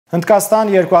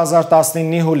Հնդկաստան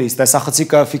 2019-ի հուլիս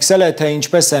Տեսախցիկը ֆիքսել է, թե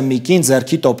ինչպես է միկին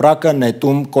ձեռքի տոպրակը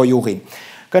նետում կոյուղին։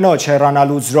 Կնոջ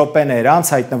հեռանալուց րոպեներ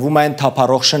անց հայտնվում են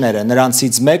թափառող շները,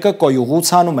 նրանցից մեկը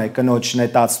կոյուղուց հանում է կնոջ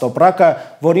նետած տոպրակը,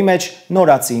 որի մեջ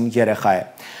նորածին երեխա է։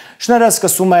 Շները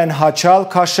սկսում են հաչալ,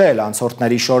 քաշել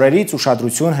անցորդների շորերից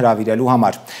ուշադրություն հրավիրելու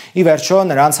համար։ Ի վերջո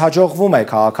նրանց հաջողվում է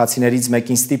քաղաքացիներից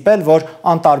մեկին ստիպել, որ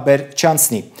անտարբեր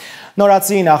չանցնի։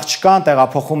 Նորածին աղջկան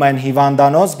տեղափոխում են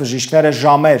հիվանդանոց, բժիշկները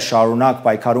ժամեր շարունակ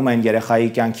պայքարում են երեխայի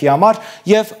կյանքի համար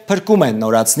և փրկում են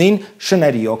նորածնին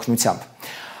շների օգնությամբ։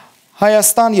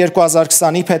 Հայաստան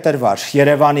 2020-ի փետրվար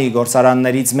Երևանի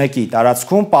գործարաններից մեկի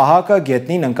տարածքում պահակը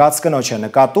գետնին ընկած կնոջ է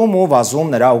նկատում ու վազում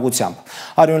նրա ուղղությամբ։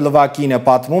 Արյուն լվակինը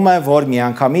պատմում է, որ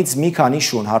միանգամից մի քանի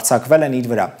շուն հարձակվել են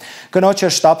իր վրա։ Կնոջը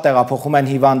շտապ տեղափոխում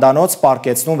են հիվանդանոց,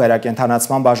 պարկեցնում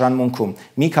վերակենդանացման բաժանմունքում,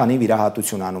 մի քանի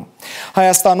վիրահատություն անում։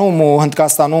 Հայաստանում ու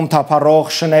Հնդկաստանում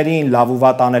թափառող շներին լավ ու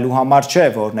վատ անելու համար չէ,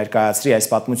 որ ներկայացրի այս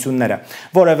պատմությունները։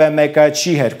 Որևէ մեկը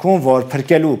չի հերքում, որ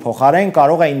փրկելու փոխարեն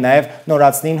կարող էին նաև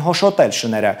նորածնին հոշոտել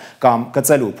շները կամ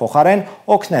գծելու փոխարեն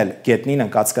օգնել գետնին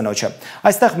ընկած կնոջը։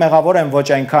 Այստեղ մեղավոր են ոչ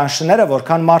այնքան շները,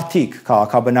 որքան մարդիկ,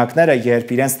 քաղաքաբնակները,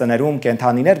 երբ իրենց տներում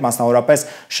կենդանիներ, մասնավորապես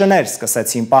շներ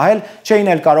սկսեցին պահել,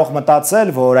 չէին էլ կարող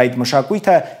մտածել, որ այդ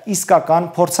մշակույթը իսկական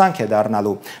փորձանք է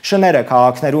դառնալու։ Շները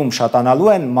քաղաքներում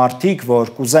շատանալու են, մարդիկ,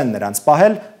 որ կուզեն նրանց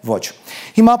պահել, ոչ։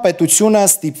 Հիմա պետությունը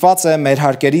ստիպված է մեր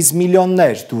հարկերից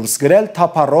միլիոններ դուրս գրել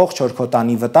թափառող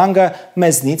չորքոտանի վտանգը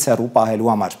մեզնից հեռու պահելու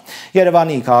համար։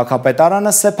 Երևանի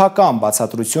քաղաքապետարանը սեփական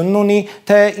բացատրությունն ունի,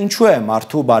 թե ինչու է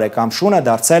մարդու բարեկամ շունը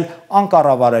դարձել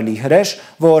անկառավարելի հրեշ,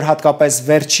 որ հատկապես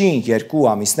վերջին 2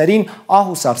 ամիսներին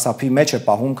ահ ու սարսափի մեջ է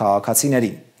պահում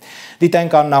քաղաքացիներին։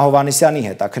 Դիտենք Աննա Հովհաննիսյանի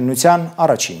հետաքննության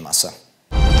առաջին մասը։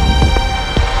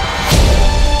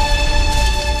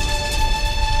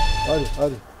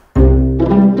 Արի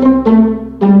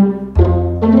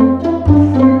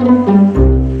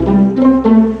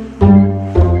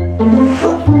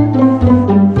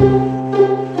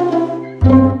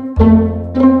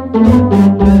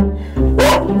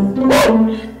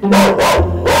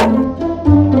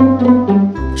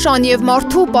Շան և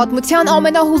մարդու պատմության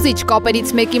ամենահուզիչ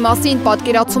կապերից մեկի մասին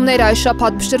պատկերացումները այս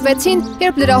շաբաթ փշրվեցին,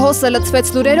 երբ լրահոսը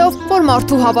լցվեց լուրերով, որ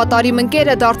մարդու հավատարիմ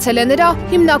ընկերը դարձել է նրա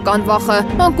հիմնական վախը։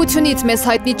 Մանկությունից մեզ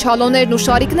հայտնի չալոներն ու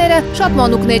շարիկները շատ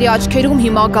մանուկների աչքերում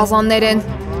հիմա գազաններ են։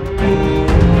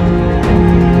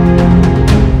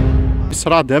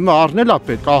 Սրա դեմը առնելա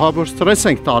պետք, ահավոր ստրես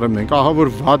ենք տարում ենք, ահավոր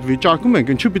վատ վիճակում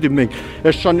ենք, ինչու պիտի մենք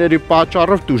այս շաների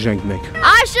պատճառով տուժենք մենք։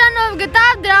 Այս շանով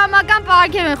գտավ դրամական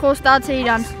պարգև են խոստացել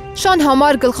իրան։ Շան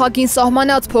համար գլխակին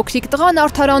սահմանած փոքրիկ տղան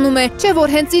արդարանում է, չէ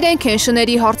որ հենց իրենք են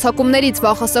շների հարձակումներից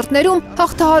վախը սրտներում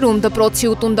հաղթահարում դպրոցի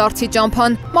ու տունդարձի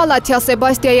ճամփան։ Մալաթիա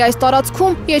Սեբաստիայի այս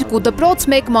տարածքում 2 դպրոց,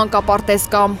 1 մանկապարտեզ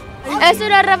կա։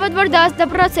 Այսօր առավոտ որ 10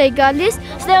 դպրոց էի գալիս,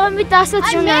 ստեղ մի 10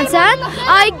 շուն անցան,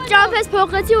 այդ ճամփես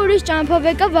փոխեցի, ուրիշ ճամփով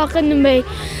եկա վախենում էի։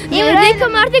 Լիքը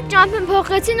մարդիկ ճամփեն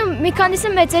փոխեցին ու մի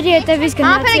քանիսը մեծերի հետևից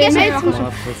գնացին։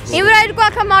 Իմ վրա 2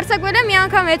 անգամ արձակվել եմ, մի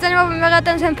անգամ մեծերով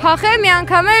մեղադեմ եմ փախել, մի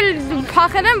անգամ էլ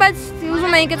փախել եմ, բայց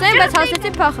ուզում էի գծել, բայց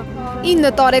հասեցի փախը։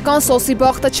 9 տարեկան Սոսի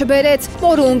բախտը չբերեց,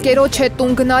 որը ընկերոջ հետ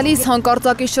տուն գնալիս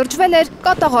հանկարծակի շրջվել էր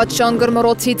կատաղած շան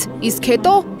գրմռոցից, իսկ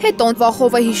հետո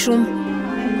վախով է հիշում։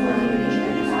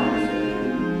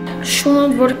 Շունը,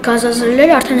 որ գազազրել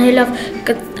էր,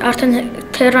 արդեն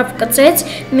թերապ կծեց,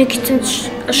 մի քիչ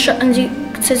ընձի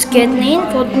գցեց գետնին,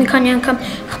 որ մի քանի անգամ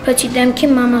խփեցի դեմքի,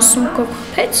 մամա սունկով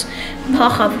խփեց,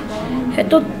 փախավ։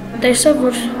 Հետո տեսավ,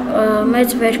 որ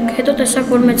մեծ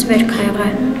վերք ա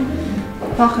եղել։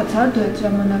 Վախեց, հա, դու այդ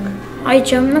ժամանակ։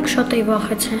 Այդ ժամանակ շատ էի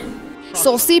վախեցել։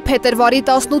 Սոսի փետրվարի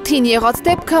 18-ին եղած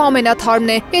դեպքը ամենաթարմն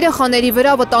է։ Երեխաների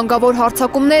վրա վտանգավոր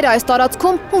հարձակումները այս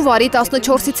տարածքում հունվարի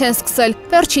 14-ից են սկսել։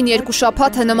 Վերջին 2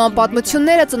 շաբաթը նման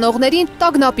պատմությունները ծնողներին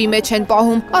տագնապի մեջ են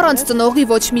պահում։ Առանց ծնողի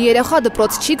ոչ մի երեխա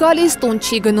դպրոց չի գալիս, տուն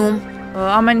չի գնում։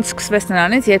 Ամեն ինչ սկսվեց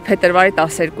նրանից, երբ փետրվարի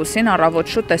 12-ին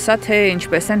առավոտ շուտ տեսա, թե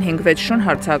ինչպես են 5-6 շուն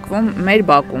հարձակվում մեր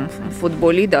բակում,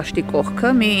 ֆուտբոլի դաշտի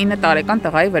կողքը մի 9 տարեկան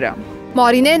տղայի վրա։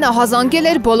 Մարինեն ահազանգել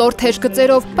էր բոլոր թեժ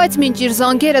գծերով, բայց մինչ իր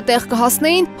զանգերը տեղ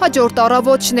կհասնեին, հաջորդ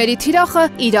առավոտ շների թիրախը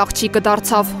իր աղջիկը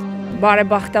դարձավ։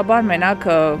 Բարեբախտաբար մենակ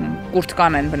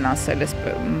կուրտկան են վնասել,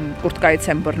 կուրտկայից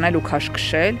են բռնել ու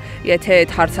քաշել, եթե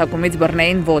այդ հարձակումից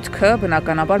բռնեին ոտքը,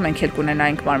 բնականաբար մենք էլ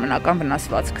կունենայինք մարմնական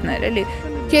վնասվածքներ, էլի։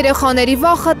 Երեխաների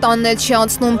վախը տանն էլ չի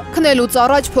անցնում։ Քնելուց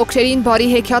առաջ փոքրերին բարի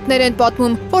հեքիաթներ են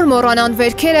պատմում, որ մոռանան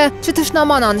վերքերը,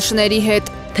 չթշնամանան շների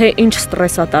հետ։ Թե ինչ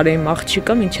ստրեսատար է իմ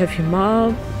աղջիկը, մինչև հիմա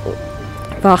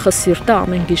վախը սիրտը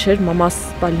ամեն գիշեր մամա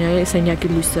սպալնիայի սենյակի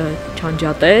լույսը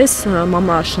չանջատես,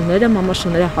 մամա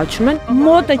շները հաչում են։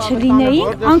 Մոտը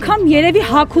չլինեինք, անգամ երևի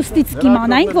հագուստից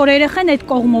կիմանայինք, որ երեխան այդ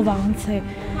կողմով անցե,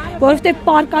 որովհետև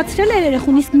պարկացրել էր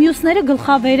երեխուն, իսկ մյուսները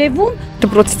գլխավերևում։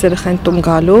 Դպրոցից երեխան տուն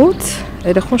գալուց,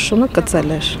 երեխուն շունը կծել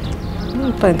էր։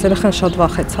 Տենց երեխան շատ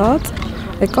վախեցած,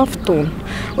 եկավ տուն։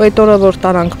 Ու այդ օրը որ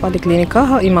տարանք պոլիկլինիկա,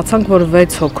 իմացանք, որ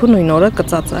 6 հոգու նույն օրը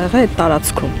կծած ա եղել այդ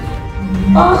տարածքում։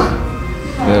 Ախ,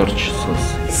 վերջ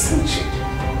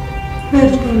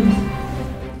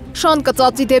Շան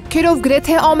կծածի դեպքերով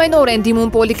գրեթե ամեն օր են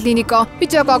դիմում պոլիկլինիկա։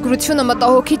 Վիճակագրությունը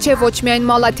մտահոգիչ է ոչ միայն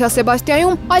Մալաթիա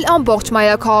Սեբաստիայում, այլ ամբողջ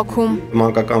մայրաքաղաքում։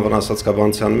 Մանկական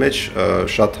վնասվածքաբանության մեջ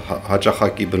շատ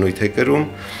հաճախակի բնույթ է կրում,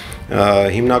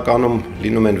 հիմնականում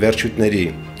լինում են վերջույթների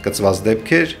կծված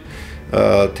դեպքեր,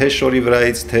 թե շորի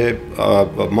վրայից, թե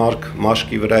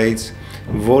մաշկի վրայից,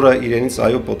 որը իրենից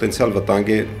այո պոտենցիալ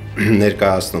վտանգ է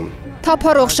ներկայացնում։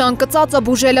 Թափառող շան կծածը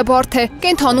բուժելը բարդ է,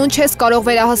 կենթանուն չես կարող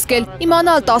վերահսկել,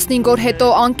 իմանալ 15 օր հետո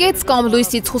անկեց կամ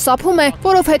լույսից խուսափում է,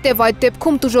 որովհետև այդ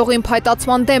դեպքում տուժողին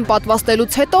փայտացման դեմ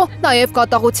պատվաստելուց հետո նաև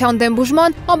կատաղության դեմ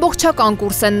բուժման ամբողջական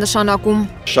կուրս են նշանակում։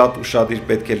 Շատ ուշադիր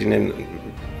պետք է լինեն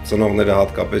ծնողները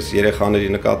հատկապես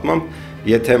երեխաների նկատմամբ,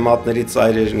 եթե մատների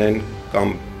ծայրերն են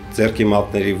կամ ձեռքի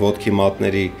մատների, ոտքի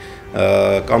մատների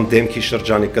կամ դեմքի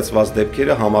շրջանի կծված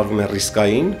դեպքերը համարվում են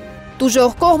ռիսկային։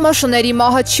 Տուժող կողմը շների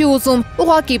մահը չի ուզում,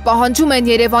 ուղղակի պահանջում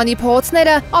են Երևանի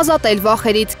փողոցները ազատել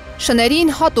վախերից,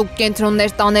 շներին հատուկ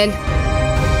կենտրոններ տանել։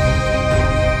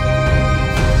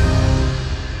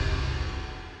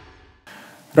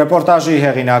 Ռեպորտաժի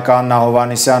հեղինական Աննա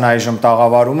Հովհաննիսյան այժմ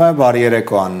տաղավարում է, բարի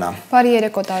երեկո Աննա։ Բարի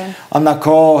երեկո Տարոն։ Աննա,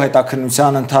 քո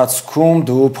հետաքննության ընթացքում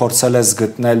դու փորձել ես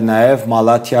գտնել նաև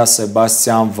Մալաթիա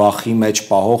Սեբաստիան վախի մեջ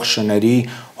պահող շների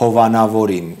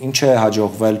հովանավորին, ինչ է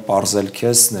հաջողվել պարզել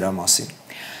քեզ նրա մասին։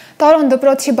 Տարոն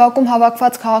դպրոցի բակում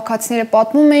հավաքված քաղաքացիները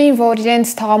պատմում էին, որ իրենց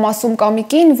թաղամասում կա մի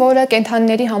կին, որը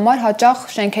կենդանիների համար հաճախ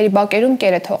շենքերի բակերում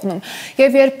կեր է թողնում։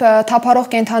 Եվ երբ թափառող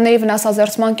կենդանիների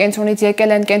վնասազերծման կենտրոնից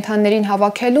եկել են կենդանիներին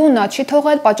հավաքելու, նա չի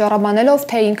թողել, պատճառաբանելով,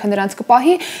 թե ինքը նրանց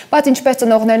կպահի, բայց ինչպես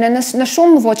ծնողներն են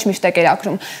նշում, ոչ միշտ է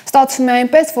կերակրում։ Ստացվում է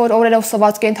այնպես, որ օրերով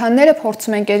սոված կենդանիները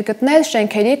փորձում են կեր գտնել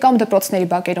շենքերի կամ դպրոցների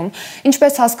բակերում։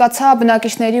 Ինչպես հասկացա,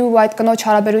 բնակիչների ու այդ կնոջ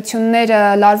հարաբերությունները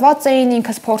լարված էին,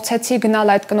 ինքս փորձեցի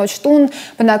գնալ այդ կնոջ տուն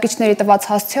բնակիչների տված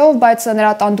հասցեով, բայց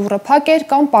նրա տան դուռը փակ էր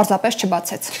կամ պարզապես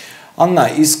չբացեց։ Աննա,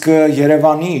 իսկ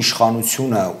Երևանի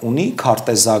իշխանությունը ունի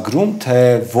քարտեզագրում, թե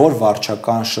որ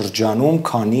վարչական շրջանում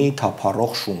քանի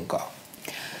թափառող շուն կա։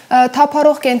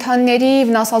 Թափառող կենդանիների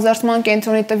վնասազերծման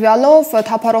կենտրոնի տվյալով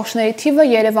թափառող շների թիվը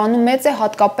Երևանում մեծ է,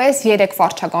 հատկապես 3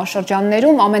 վարչական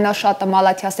շրջաններում, ամենաշատը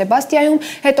Մալաթիա Սեբաստիայում,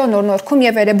 հետո Նորնորքում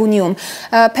եւ Էրեբունիում։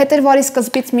 Փետրվարի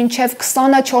սկզբից մինչեւ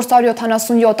 20-ը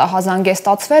 477 ահազանգ է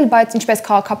ստացվել, բայց ինչպես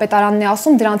քաղաքապետարանն է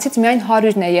ասում, դրանցից միայն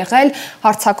 100-ն է եղել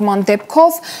հարձակման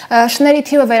դեպքով։ Շների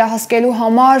թիվը վերահսկելու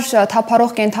համար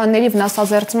թափառող կենդանիների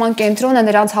վնասազերծման կենտրոնը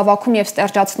նրանց հավաքում եւ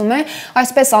ստեղծացնում է։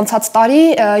 Այսպես անցած տարի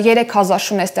 3000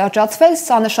 շուն է ստեղծվել,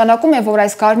 սա նշանակում է, որ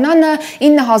այս գարնանը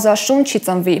 9000 շուն չի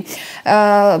ծնվի։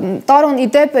 Տարոն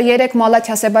իդեպ 3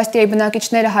 Մալաթիա Սեբաստիայի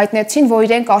բնակիչները հայտնեցին, որ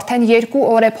իրենք արդեն 2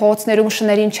 օր է փողոցներում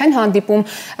շներին չեն հանդիպում,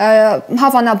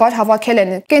 հավանաբար հավաքել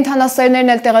են։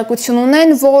 Կենդանասերներն էլ տեղեկություն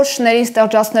ունեն, որ շներին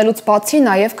ստեղծացնելուց բացի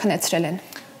նաև քնեցրել են։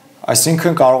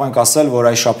 Այսինքն կարող ենք ասել,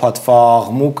 որ այս շաբաթվա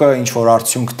աղմուկը ինչ որ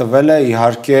արդյունք տվել է,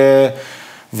 իհարկե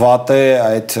վատ է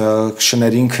այդ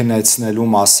շներին քնեցնելու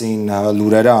մասին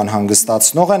լուրերը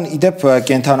անհանգստացնող են։ Իդեպ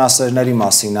կենդանասերների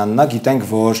մասին, Աննա, գիտենք,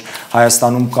 որ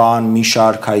Հայաստանում կան մի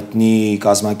շարք հայտնի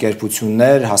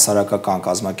կազմակերպություններ, հասարակական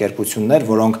կազմակերպություններ,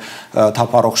 որոնք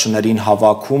թափառող շներին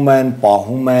հավաքում են,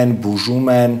 պահում են,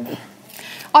 բուժում են։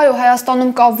 Այո, Հայաստանում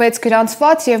կա 6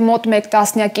 գրանցված եւ մոտ 1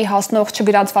 տասնյակի հասնող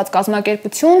չգրանցված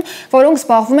կազմակերպություն, որոնք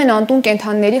զբաղվում են անտուն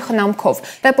կենդանիների խնամքով։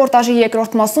 Ռեպորտաժի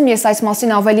երկրորդ մասում ես այս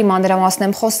մասին ավելի մանրամասն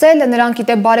եմ խոսել, նրանք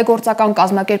իդեպ բարեգործական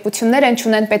կազմակերպություններ են,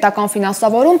 ունեն պետական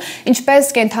ֆինանսավորում,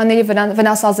 ինչպես կենդանիների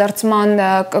վնասազերծման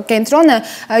կենտրոնը,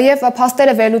 եւ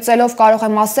փաստերը վերլուծելով կարող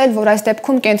եմ ասել, որ այս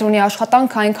դեպքում կենտրոնի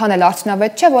աշխատանքը այնքան էլ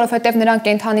արդյունավետ չէ, որովհետեւ նրանք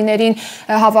կենդանիներին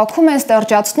հավաքում են,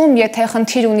 ստեղծացնում, եթե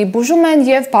խնդիր ունի բուժում են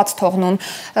եւ բաց թողնում։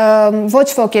 Ոչ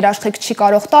ոք երաշխիք չի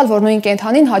կարող տալ, որ նույն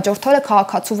կենդանին հաջորդ օրը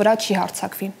քաղաքացու վրա չի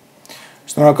հարձակվի։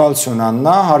 Շնորհակալություն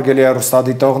Աննա, հարգելի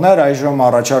հեռուստադիտողներ, այժմ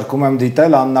առաջարկում եմ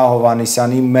դիտել Աննա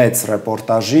Հովհաննիսյանի մեծ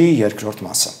ռեպորտաժի երկրորդ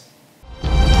մասը։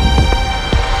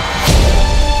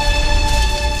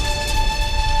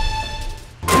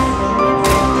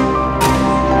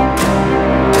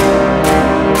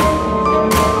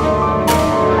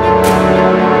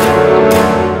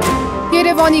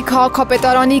 Երևանի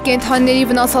քաղաքապետարանի կենդանիների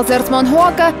վնասազերծման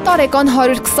հողակը տարեկան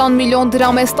 120 միլիոն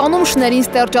դրամ է ստանում շներին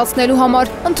ստերջացնելու համար։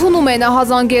 Ընդունում է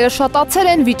նահազանգերը շատացել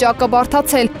են, վիճակը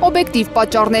բարդացել, օբյեկտիվ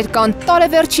պատճառներ կան։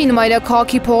 Տարեվերջին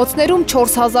մայրաքաղաքի փողոցներում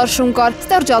 4000 շուն կար,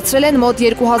 ստերջացրել են մոտ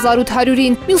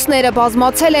 2800-ին, մյուսները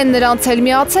բազմացել են, նրանց էլ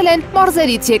միացել են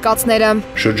մարզերից եկածները։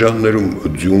 Շրջաններում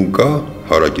ձյուն կա,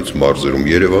 հարակից մարզերում,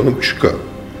 Երևանում չկա։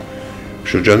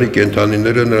 Շրջանի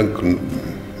կենդանիները նրանք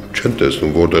չեն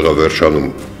տեսնում, որտեղ է վերջանում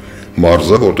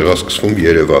մարզը, որտեղ է սկսվում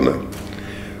Երևանը։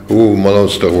 Ու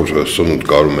մանավանդ ստեղ որ սնունդ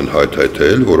կարում են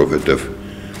հայթայթել, որովհետև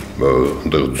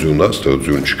այնտեղ ձյուն է, ստեղ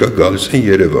ձյուն չկա, գալիս են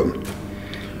Երևան։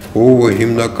 Ու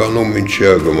հիմնականում ինչի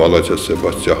է Մալաթիա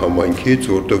Սեբաստիա համայնքից,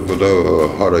 որտեղ դա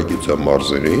հարակից է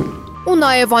մարզերին։ Ու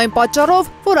նաև այն պատճառով,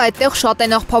 որ այդտեղ շատ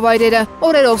են աղբավայրերը։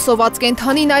 Օրերով Սոված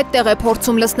կենդանին այդտեղ է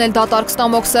փորձում լցնել դատարկ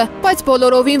ստամոքսը, բայց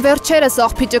բոլորովին վերջերս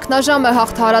աղբի ճգնաժամը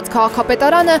հաղթահարած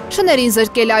քաղաքապետարանը շներին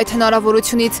զրկել է այդ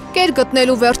հնարավորությունից։ Կեր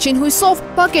գտնելու վերջին հույսով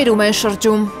բակերում են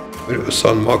շրջում։ Մեր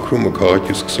սան մաքրումը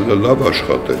քաղաքի սկսել է լավ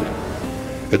աշխատել։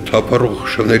 Այդ թափառող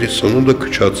շների սնունդը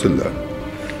քչացել է։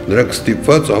 Նրանք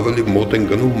ստիպված ավելի մոտ են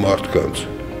գնում մարդկանց։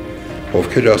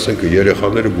 Ովքեր ասենք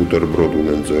երեխաները բուտերբրոդ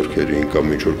ունեն ձեռքերին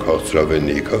կամ ինչ-որ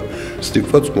քաղցրավենիք,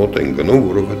 ստիպված մոտ են գնում,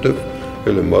 որովհետև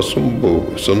էլ եմ ասում,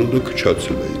 սնունդը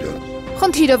քչացել է իրան։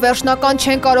 Խնդիրը վերջնական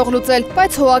չեն կարող լուծել,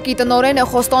 բայց հողակի տնօրենը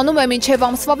խոստանում է մինչև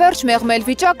ամսվա վերջ մեղմել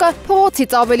վիճակը,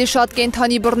 փողոցից ավելի շատ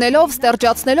կենդանի բռնելով,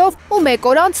 ստերջացնելով ու մեկ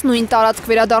օր անց նույն տարածք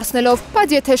վերադարձնելով,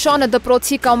 բայց եթե շանը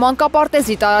դպրոցի կամ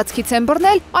մանկապարտեզի տարածքից են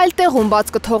բռնել, այլ տեղում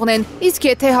բաց կթողնեն։ Իսկ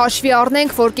եթե հաշվի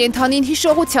առնենք, որ կենդանին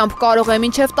հիշողությամբ կարող է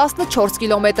մինչև 14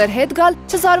 կիլոմետր հետ գալ,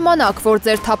 չզարմանաք, որ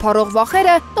ձեր թափառող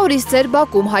վախերը նորից ձեր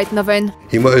բակում հայտնվեն։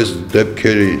 Հիմա այս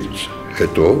դեպքերից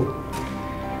հետո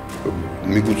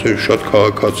միգուցե շատ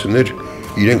քաղաքացիներ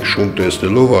իրենք շուն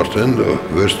տեսնելով արդեն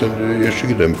վերցնեն, ես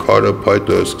չգիտեմ, քարը,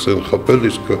 փայտը սկսեն խփել,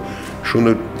 իսկ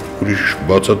շունը ուրիշ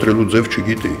բացատրելու ձև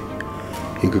չգիտի։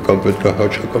 Ինքը կամ պետքա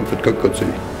հաչա, կամ պետքա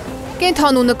կծի։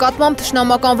 Կենդանու նկատմամբ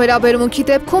թշնամական վերաբերմունքի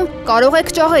դեպքում կարող եք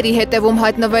ճաղերի հետևում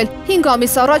հայտնվել։ 5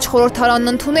 ամիս առաջ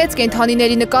խորհրդարանն ընդունեց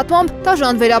կենդանիների նկատմամբ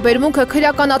դաժան վերաբերմունքը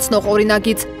քրեականացնող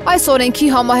օրինագիծ։ Այս օրենքի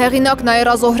համահեղինակ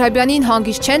Նաիրա Զոհրաբյանին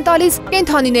հանգիստ չեն տալիս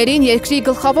կենդանիներին երկրի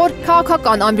գլխավոր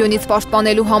քաղաքական ամբիոնից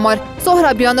պաշտպանելու համար։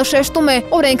 Զոհրաբյանը շեշտում է,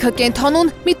 օրենքը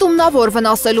կենդանուն միտումնավոր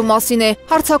վնասելու մասին է։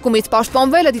 Հարձակումից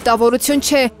պաշտպանվելը դիտավորություն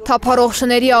չէ։ Թափառող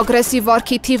շների ագրեսիվ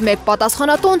վարքի թիվ 1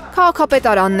 պատասխանատուն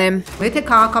քաղաքապետարանն է։ Եթե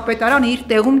քաղաքապետարանը իր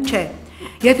տեղում չէ,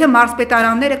 եթե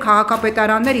մարզպետարանները,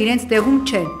 քաղաքապետարանները իրենց տեղում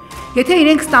չեն, եթե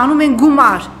իրենք ստանում են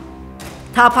գումար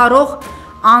թափառող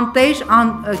անտեր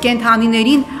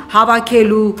կենդանիներին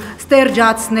հավաքելու,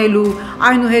 ստերջացնելու,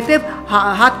 այնուհետև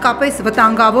հատկապես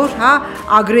վտանգավոր,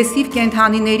 ագրեսիվ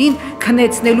կենդանիներին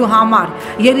քնեցնելու համար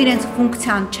եւ իրենց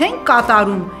ֆունկցիան չեն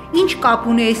կատարում, ինչ կապ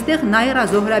ունի այստեղ Նաիրա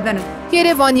Զոհրաբյանը։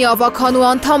 Երևանի ավականու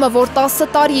անդամը, որ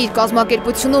 10 տարի իր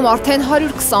կազմակերպությունում արդեն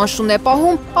 120 շուն է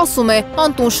պահում, ասում է,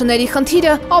 անտուն շների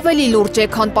խնդիրը ավելի լուրջ է,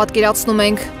 քան պատկերացնում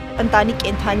ենք։ Ընտանի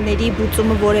կենդանիների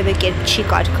բուծումը որևէ կերպ չի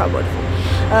կարգավորվում։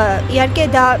 Իհարկե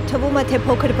դա թվում է թե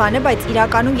փոքր բան է, բայց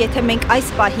իրականում եթե մենք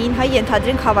այս պահին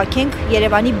ենթադրենք հավաքենք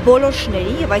Երևանի բոլոր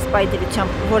շների եւ այս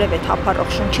պայդրությամբ որևէ թափառող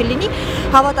շուն չլինի,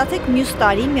 հավատացեք մյուս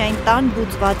տարի միայն տան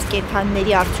բուծված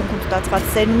կենդանիների արդյունքում ստացված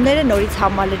սերունդները նորից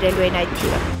համալրելու են այդ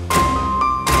թիվը։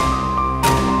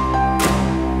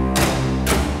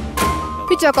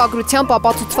 Վիճակագրությամբ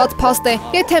ապացուցված փաստ է,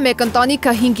 եթե մեկ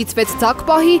ընտանիքը 5-ից 6 ձակ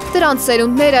պահի, դրանց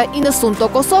սերունդները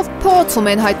 90%-ով փողոցում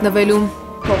են հայտնվելու։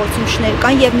 Փողոցում շներ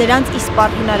կան եւ նրանց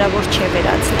իսպառ հնարավոր չէ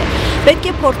վերացնել։ Պետք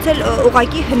է փորձել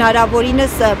ուղղակի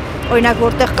հնարավորինս օրինակ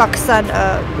որտեղ կա 20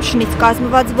 շնից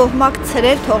կազմված ոհմակ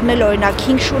ցրել, թողնել օրինակ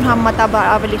 5 շուն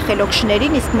համեմատաբար ավելի խելոք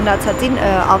շներին, իսկ մնացածին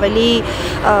ավելի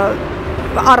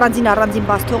առանձին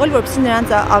բաց թողել, որպեսզի նրանց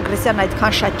ագրեսիան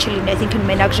այդքան շատ չլինի, այսինքն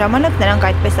մենակ ժամանակ նրանք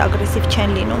այդպես ագրեսիվ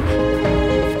չեն լինում։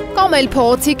 Կամ էլ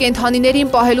փողոցի կենդանիներին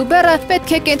պահելու բեռը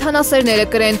պետք է կենդանասերները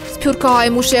կրեն։ Սփյուռքը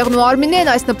Հայմուշեղն ու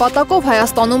Արմինեն այս նպատակով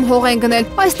Հայաստանում հող են գնել։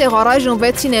 Այստեղ առայժմ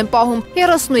 6-ին են պահում,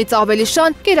 30-ից ավելի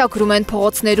շան կերակրում են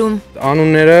փողոցներում։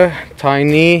 Անունները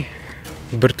Թայնի,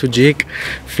 Բրթուջիկ,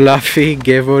 Ֆլաֆի,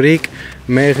 Գևորիկ,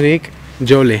 Մեղրիկ,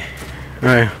 Ջոլի։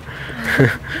 Այո։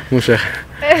 Մուշեղ։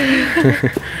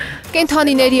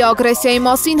 Կենդանիների ագրեսիայի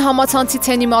մասին համացանցից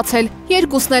են իմացել։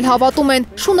 Երկուսն էլ հավատում են,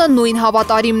 շունը նույն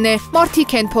հավատարիմն է,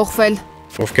 մարդիկ են փոխվել։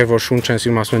 Ովքեր որ շուն չեն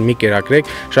սիրում, ասում են մի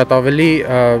կերակրեք, շատ ավելի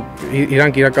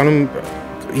իրանք իրականում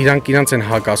իրանք են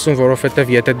հակասում,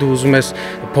 որովհետև եթե դու ուզում ես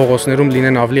փողոցներում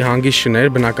լինեն ավելի հանգիստ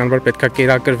շներ, բնականաբար պետք է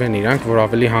կերակրվեն իրանք, որ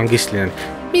ավելի հանգիստ լինեն։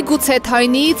 Միգուցե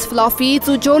Թայնիից, Ֆլաֆիից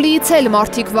ու Ջոլիից էլ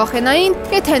մարդիկ վախենային,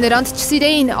 եթե նրանց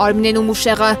չսիրեին Արմինեն ու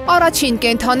Մուշեղը։ Առաջին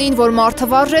կենդանին, որ մարդը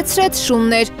վարժեցրեց,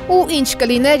 շունն էր, ու ինչ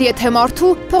կլիներ, եթե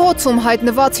մարդու փողոցում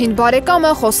հայտնված հին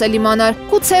բարեկամը խոսել իմանար։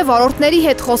 Գուցե վարորդների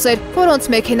հետ խոսեր, որոնց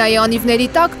մեքենայի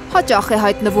անիվների տակ հաճախ է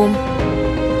հայտնվում։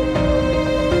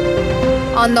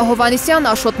 Աննա Հովանեսյան,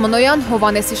 Աշոտ Մնոյան,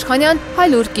 Հովանես Իշխանյան,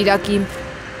 Հայլուր Կիրակի։